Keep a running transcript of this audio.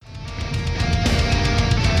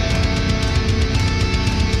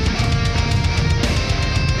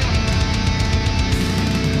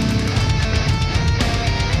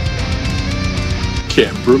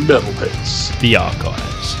for Metalheads. The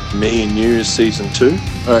Archives. Me and You Season 2.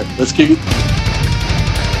 Alright, let's kick it.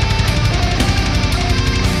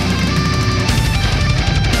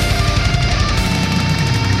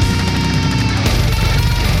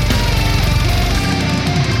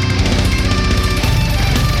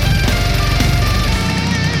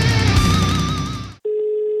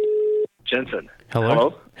 Jensen.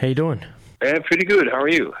 Hello. How you doing? Pretty good. How are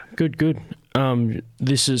you? Good.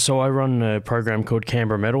 I run a program called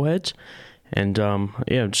Canberra Metalheads, and I'm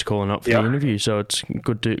just calling up for the interview. So it's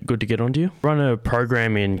good to get onto you. Run a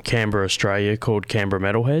program in Canberra, Australia called Canberra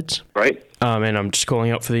Metalheads. Right. And I'm just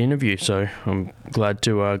calling up for the interview. So I'm glad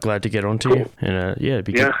to get onto you. And it'd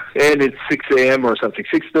be good. And it's 6 a.m. or something,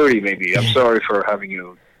 6:30 maybe. I'm sorry for having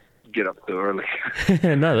you get up so early.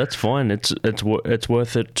 No, that's fine. It's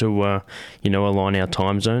worth it to align our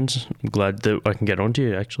time zones. I'm glad that I can get onto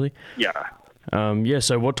you actually. Yeah.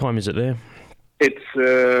 So what time is it there? It's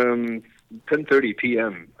 10:30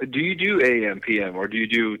 p.m. Do you do AM PM or do you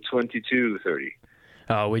do 22:30?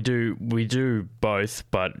 We do both,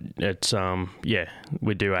 but it's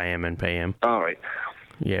we do AM and PM. All right.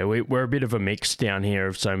 Yeah, we're a bit of a mix down here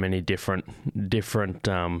of so many different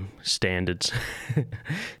standards.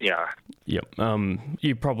 Yeah. Yep.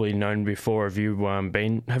 You've probably known before. Have you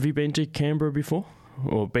been to Canberra before,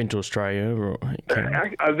 or been to Australia? Or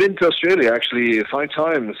I've been to Australia actually 5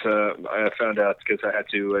 times. I found out because I had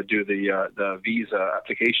to do the visa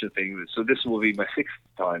application thing. So this will be my 6th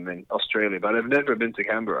time in Australia, but I've never been to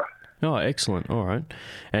Canberra. Oh, excellent. All right.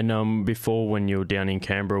 And before, when you were down in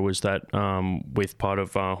Canberra, was that with part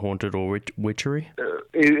of Haunted or Witchery?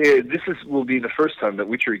 Will be the first time that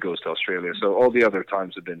Witchery goes to Australia, so all the other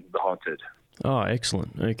times have been the Haunted. Oh,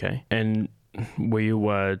 excellent. Okay. And were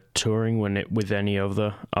you touring with any of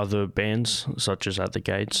the other bands, such as At the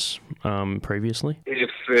Gates, previously? If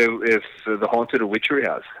the Haunted or Witchery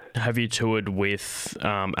has. Have you toured with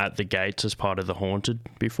At the Gates as part of the Haunted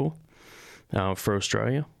before? For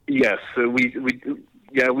Australia? Yes, we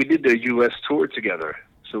did the U.S. tour together.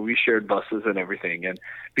 So we shared buses and everything, and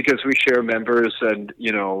because we share members, and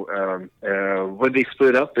when they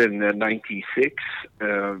split up in '96,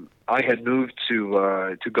 I had moved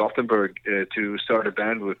to Gothenburg to start a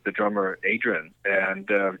band with the drummer Adrian, and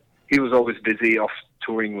he was always busy off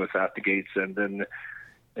touring with At the Gates, and then.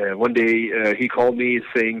 One day he called me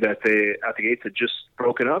saying that At the Gates had just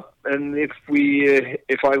broken up, and if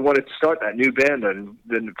I wanted to start that new band, and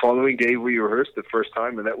then the following day we rehearsed the first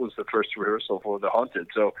time, and that was the first rehearsal for the Haunted.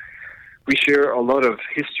 So we share a lot of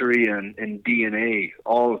history and DNA,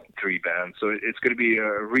 all 3 bands. So it's going to be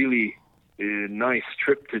a really nice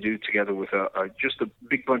trip to do together with just a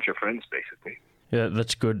big bunch of friends, basically. Yeah,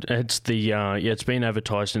 that's good. It's it's been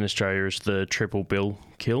advertised in Australia as the Triple Bill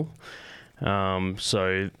Kill.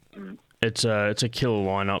 So it's a killer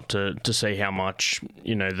lineup to see how much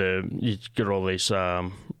you got all these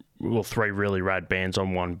 3 really rad bands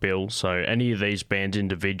on one bill. So any of these bands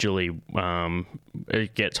individually,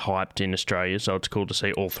 it gets hyped in Australia. So it's cool to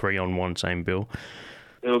see all 3 on one same bill.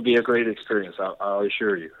 It'll be a great experience. I'll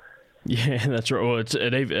assure you. Yeah, that's right. Well, it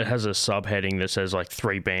has a subheading that says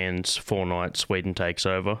 3 bands, 4 nights, Sweden takes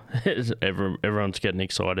over. Everyone's getting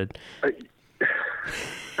excited.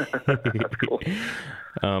 That's cool.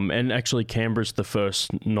 And actually, Canberra's the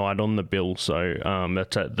first night on the bill, so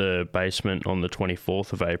that's at the Basement on the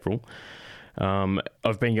 24th of April.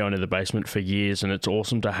 I've been going to the Basement for years, and it's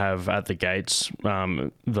awesome to have At the Gates,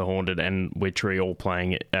 the Haunted, and Witchery all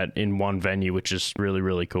playing in one venue, which is really,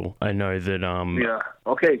 really cool. I know that... yeah.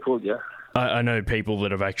 Okay, cool, yeah. I know people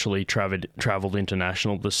that have actually travelled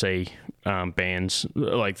international to see bands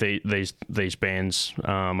like these bands.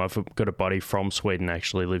 I've got a buddy from Sweden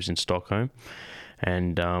actually lives in Stockholm,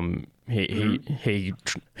 and he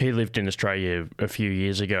lived in Australia a few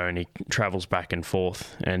years ago, and he travels back and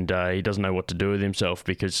forth, and he doesn't know what to do with himself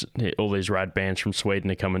because all these rad bands from Sweden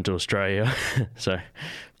are coming to Australia. So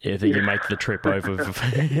I think you make the trip over.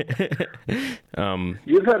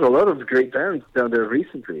 You've had a lot of great bands down there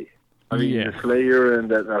recently. I mean, the Slayer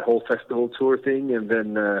and that whole festival tour thing, and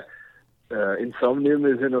then Insomnium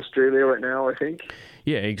is in Australia right now, I think.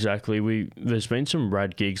 Yeah, exactly. There's been some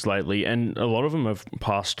rad gigs lately, and a lot of them have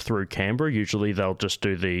passed through Canberra. Usually they'll just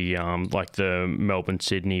do the the Melbourne,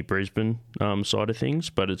 Sydney, Brisbane side of things,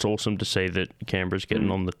 but it's awesome to see that Canberra's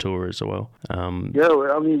getting on the tour as well. I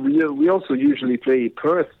mean, we also usually play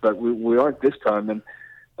Perth, but we aren't this time,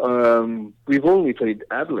 and we've only played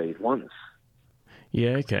Adelaide once.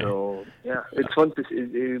 Yeah, okay. So, yeah, it's fun.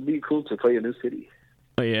 It'd be cool to play a new city.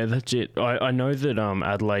 Oh yeah, that's it. I know that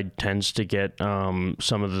Adelaide tends to get some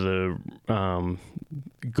of the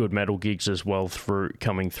good metal gigs as well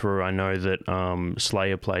coming through. I know that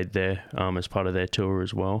Slayer played there as part of their tour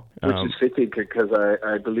as well. Which is fitting because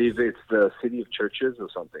I believe it's the city of churches or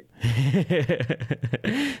something.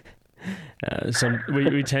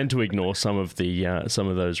 We tend to ignore some of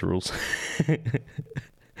those rules.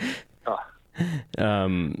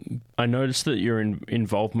 I noticed that your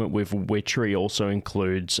involvement with Witchery also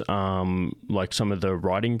includes like some of the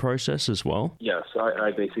writing process as well. Yes,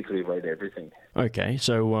 I basically write everything. Okay,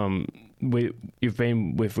 so you've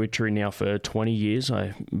been with Witchery now for 20 years,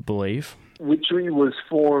 I believe. Witchery was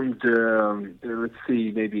formed, let's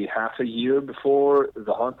see, maybe half a year before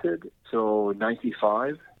The Haunted, so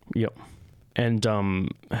 95. Yep. And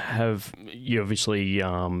have you obviously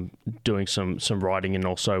doing some writing, and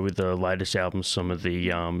also with the latest album some of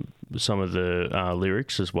the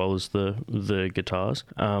lyrics as well as the guitars.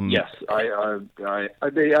 Yes, I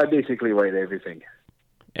basically write everything.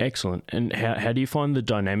 Excellent. And how do you find the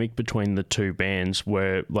dynamic between the two bands,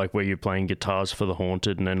 where you're playing guitars for The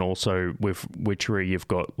Haunted, and then also with Witchery you've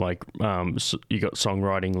got you got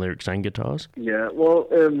songwriting, lyrics, and guitars? Yeah. Well,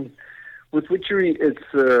 with Witchery it's.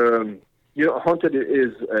 Haunted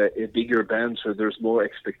is a bigger band, so there's more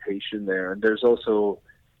expectation there. And there's also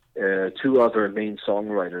two other main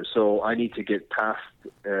songwriters, so I need to get past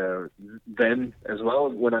them as well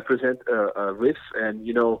when I present a riff. And,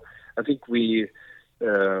 I think The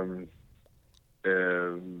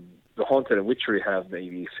Haunted and Witchery have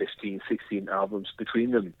maybe 15, 16 albums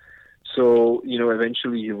between them. So,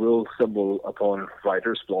 eventually you will stumble upon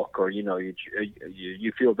writer's block, or, you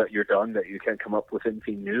feel that you're done, that you can't come up with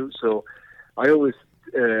anything new. So I always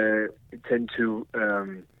tend to,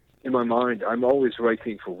 in my mind, I'm always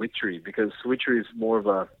writing for Witchery, because Witchery is more of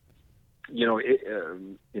a,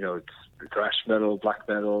 it's thrash metal, black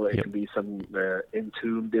metal. It can be some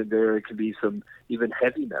Entombed in there. It can be some even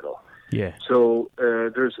heavy metal. Yeah. So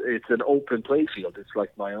it's an open play field. It's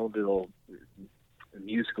like my own little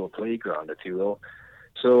musical playground, if you will.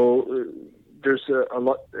 So there's a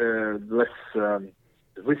lot less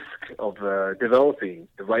risk of developing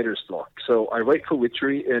the writer's block. So I write for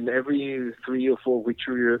Witchery, and every 3 or 4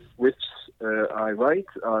 Witchery riffs I write,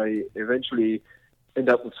 I eventually end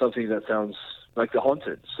up with something that sounds like The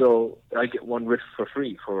Haunted. So I get one riff for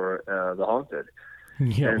free for The Haunted.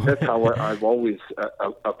 Yeah. And that's how I've always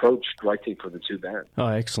approached writing for the two bands. Oh,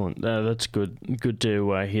 excellent. That's good. Good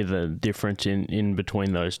to hear the difference in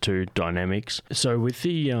between those two dynamics. So with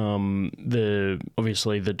the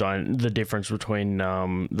obviously the difference between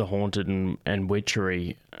The Haunted and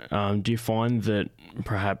Witchery, do you find that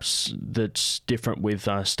perhaps that's different with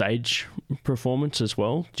stage performance as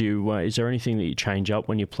well? Is there anything that you change up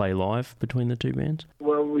when you play live between the two bands?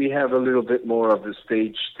 Well, we have a little bit more of the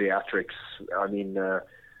stage theatrics. I mean,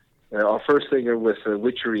 our first singer with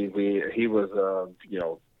Witchery, he was,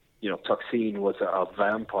 Tuxine was a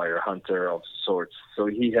vampire hunter of sorts. So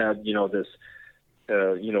he had, this,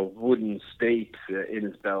 wooden stake in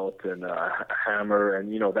his belt and a hammer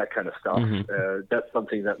and, that kind of stuff. Mm-hmm. That's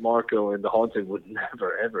something that Marco and The Haunted would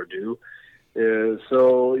never, ever do.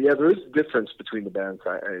 So, yeah, there is a difference between the bands,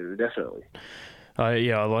 definitely. I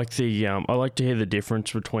like I like to hear the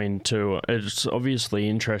difference between two. It's obviously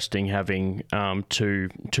interesting having two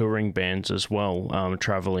touring bands as well,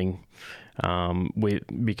 traveling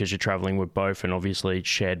because you're traveling with both, and obviously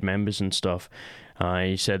shared members and stuff.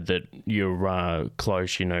 You said that you're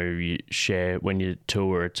close. You share when you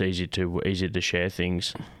tour. It's easy to share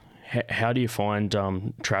things. How do you find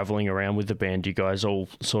traveling around with the band? Do you guys all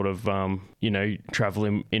sort of,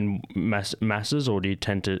 travel in masses, or do you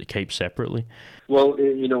tend to keep separately? Well,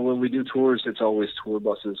 when we do tours, it's always tour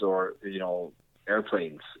buses or,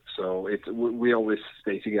 airplanes. So we always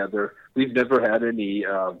stay together. We've never had any,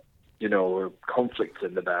 conflicts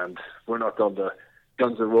in the band. We're not on the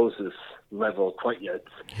Guns N' Roses level quite yet.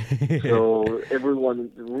 So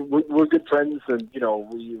everyone, we're good friends, and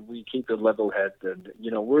we keep a level head, and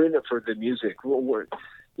we're in it for the music.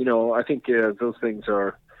 I think those things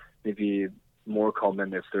are maybe more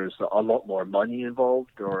common if there's a lot more money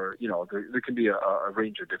involved, or there can be a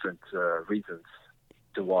range of different reasons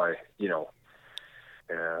to why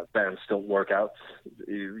bands don't work out.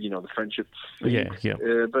 The friendship thing. Yeah.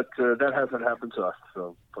 But that hasn't happened to us,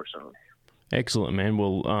 so fortunately. Excellent, man.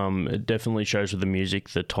 Well, it definitely shows with the music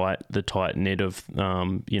the tight knit of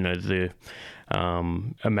the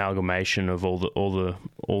amalgamation of all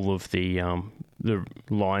of the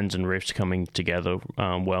lines and riffs coming together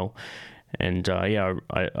well. And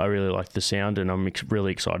I really like the sound, and I'm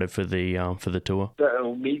really excited for the tour.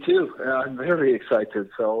 Me too. I'm very excited.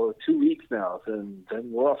 So 2 weeks now, then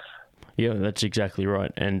we're off. Yeah, that's exactly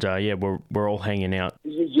right. And we're all hanging out.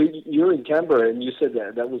 You're in Canberra, and you said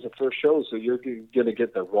that was the first show, so you're going to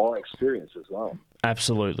get the raw experience as well.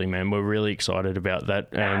 Absolutely, man. We're really excited about that.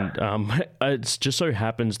 And it just so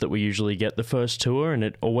happens that we usually get the first tour, and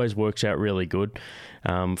it always works out really good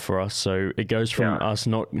for us. So it goes from us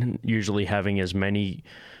not usually having as many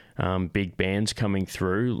big bands coming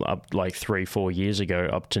through up like 3-4 years ago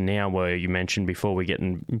up to now, where you mentioned before we're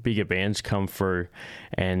getting bigger bands come through.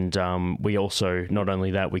 And we also, not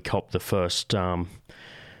only that, we copped the first gig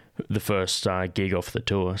off the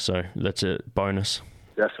tour. So that's a bonus.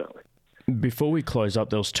 Definitely. Before we close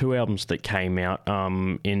up, there was 2 albums that came out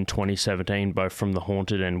in 2017, both from The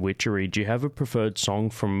Haunted and Witchery. Do you have a preferred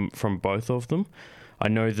song from both of them? I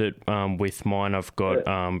know that with mine, I've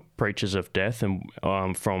got Preachers of Death and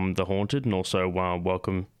from The Haunted, and also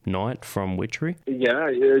Welcome Night from Witchery. Yeah,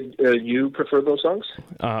 you prefer those songs?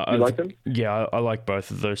 You like them? Yeah, I like both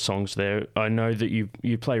of those songs there. I know that you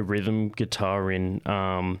play rhythm guitar in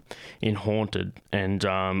Haunted, and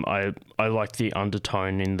I like the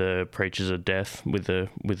undertone in the Preachers of Death with the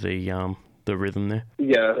rhythm there.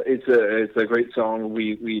 Yeah, it's a great song.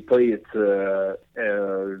 We play it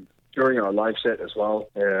during our live set as well.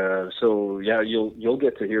 So yeah, you'll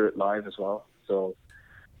get to hear it live as well. So,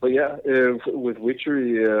 but yeah, with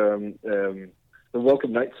Witchery, the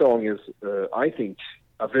Welcome Night song is, I think,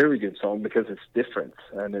 a very good song because it's different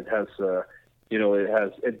and it has,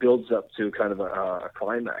 it builds up to kind of a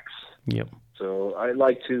climax. Yep. So I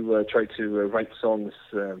like to try to write songs.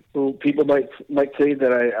 People might say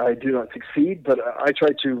that I do not succeed, but I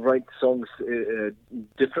try to write songs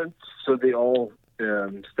different so they all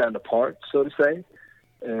stand apart, so to say.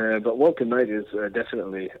 But Welcome Night is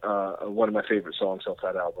definitely one of my favorite songs off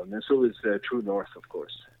that album, and so is True North, of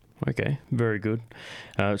course. Okay, very good.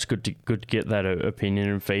 It's good to get that opinion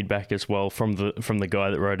and feedback as well from the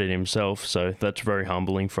guy that wrote it himself. So that's very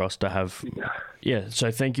humbling for us to have. Yeah.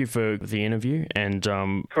 So thank you for the interview, and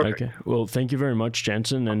okay. Well, thank you very much,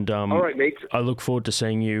 Jensen, and all right, mate. I look forward to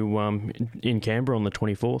seeing you in Canberra on the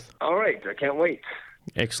 24th. All right, I can't wait.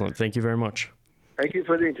 Excellent. Thank you very much. Thank you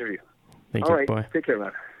for the interview. Thank you. All right. Bye. Take care,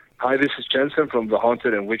 man. Hi, this is Jensen from The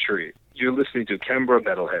Haunted and Witchery. You're listening to Canberra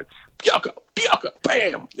Metalheads.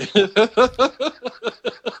 Bam!